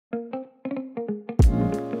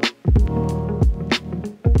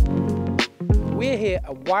we're here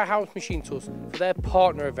at Whitehouse Machine Tools for their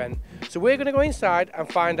partner event. So we're going to go inside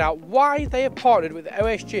and find out why they have partnered with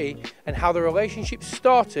OSG and how the relationship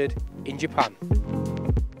started in Japan.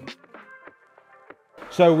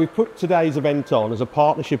 So we put today's event on as a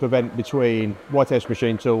partnership event between Whitehouse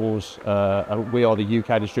Machine Tools, and we are the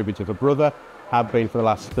UK distributor for Brother, have been for the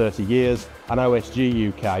last 30 years, and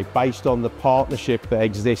OSG UK, based on the partnership that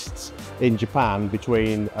exists in Japan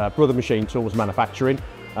between Brother Machine Tools manufacturing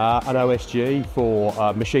and OSG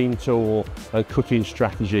for machine tool and cutting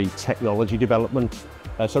strategy technology development.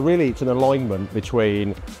 So really it's an alignment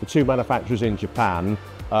between the two manufacturers in Japan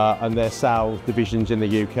and their sales divisions in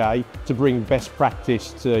the UK to bring best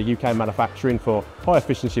practice to UK manufacturing for high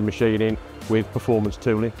efficiency machining with performance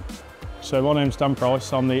tooling. So my name's Dan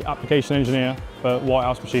Price, I'm the application engineer for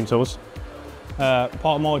Whitehouse Machine Tools. Part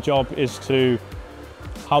of my job is to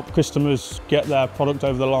help customers get their product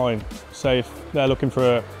over the line. So if they're looking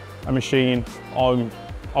for a machine,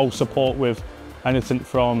 I'll support with anything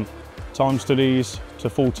from time studies to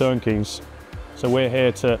full turnkeys. So we're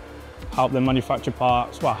here to help them manufacture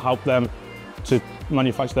parts, help them to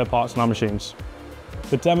manufacture their parts on our machines.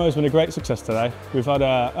 The demo has been a great success today. We've had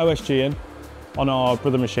OSG in on our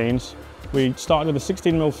Brother machines. We started with a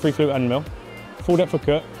 16mm 3-flute end mill, full depth of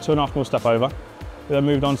cut, 2.5mm step over. We then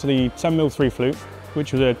moved on to the 10mm 3-flute,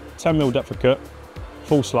 which was a 10mm depth of cut,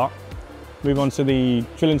 full slot. Moved on to the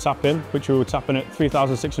drill and tap in, which we were tapping at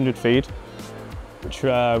 3,600 feed, which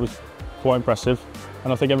was quite impressive.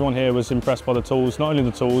 And I think everyone here was impressed by the tools, not only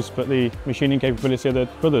the tools, but the machining capability of the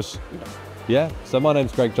brothers. Yeah, so my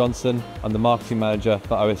name's Greg Johnson. I'm the marketing manager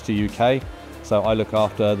for OSG UK. So I look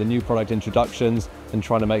after the new product introductions and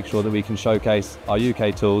trying to make sure that we can showcase our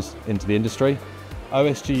UK tools into the industry.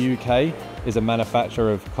 OSG UK is a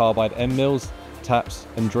manufacturer of carbide end mills, taps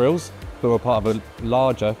and drills, who are part of a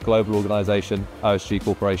larger global organisation, OSG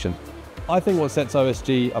Corporation. I think what sets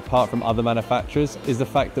OSG apart from other manufacturers is the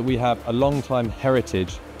fact that we have a long-time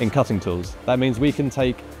heritage in cutting tools. That means we can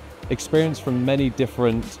take experience from many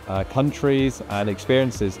different countries and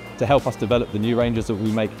experiences to help us develop the new ranges that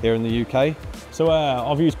we make here in the UK. So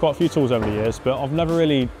I've used quite a few tools over the years, but I've never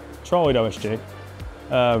really tried OSG.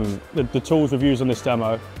 The tools we've used on this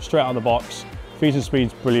demo, straight out of the box, feeds and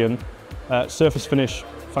speed's brilliant, surface finish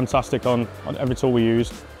fantastic on every tool we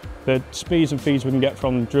used. The speeds and feeds we can get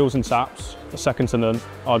from drills and taps are second to none.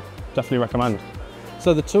 I'd definitely recommend.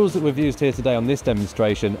 So the tools that we've used here today on this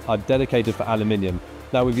demonstration are dedicated for aluminium.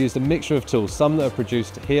 Now we've used a mixture of tools, some that are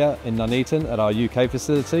produced here in Nuneaton at our UK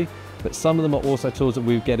facility, but some of them are also tools that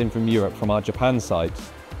we get in from Europe, from our Japan site.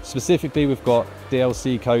 Specifically, we've got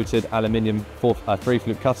DLC coated aluminium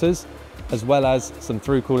 3-flute cutters, as well as some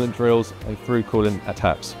through coolant drills and through coolant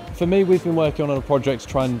taps. For me, we've been working on a project to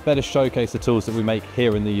try and better showcase the tools that we make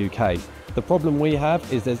here in the UK. The problem we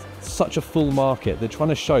have is there's such a full market that trying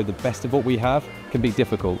to show the best of what we have can be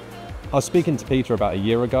difficult. I was speaking to Peter about a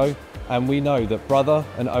year ago, and we know that Brother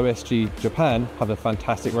and OSG Japan have a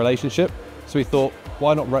fantastic relationship. So we thought,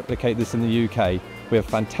 why not replicate this in the UK? We have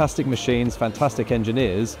fantastic machines, fantastic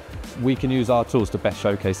engineers. We can use our tools to best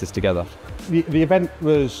showcase this together. The event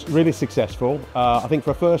was really successful. I think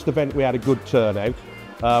for a first event we had a good turnout.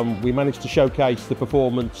 We managed to showcase the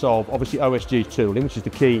performance of obviously OSG tooling, which is the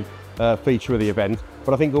key feature of the event,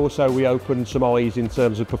 but I think also we opened some eyes in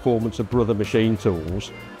terms of performance of Brother Machine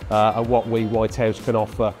Tools and what we Whitehouse can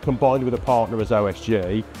offer, combined with a partner as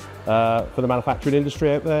OSG, for the manufacturing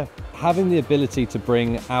industry out there. Having the ability to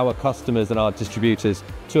bring our customers and our distributors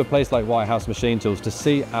to a place like Whitehouse Machine Tools to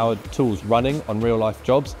see our tools running on real life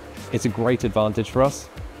jobs, it's a great advantage for us,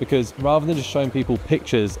 because rather than just showing people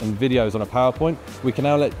pictures and videos on a PowerPoint, we can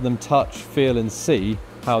now let them touch, feel and see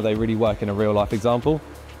how they really work in a real life example.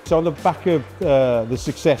 So on the back of the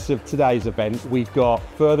success of today's event, we've got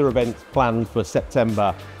further events planned for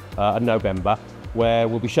September and November, where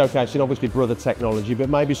we'll be showcasing obviously Brother technology, but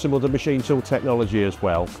maybe some other machine tool technology as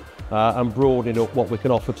well, and broadening up what we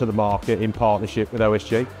can offer to the market in partnership with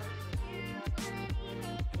OSG.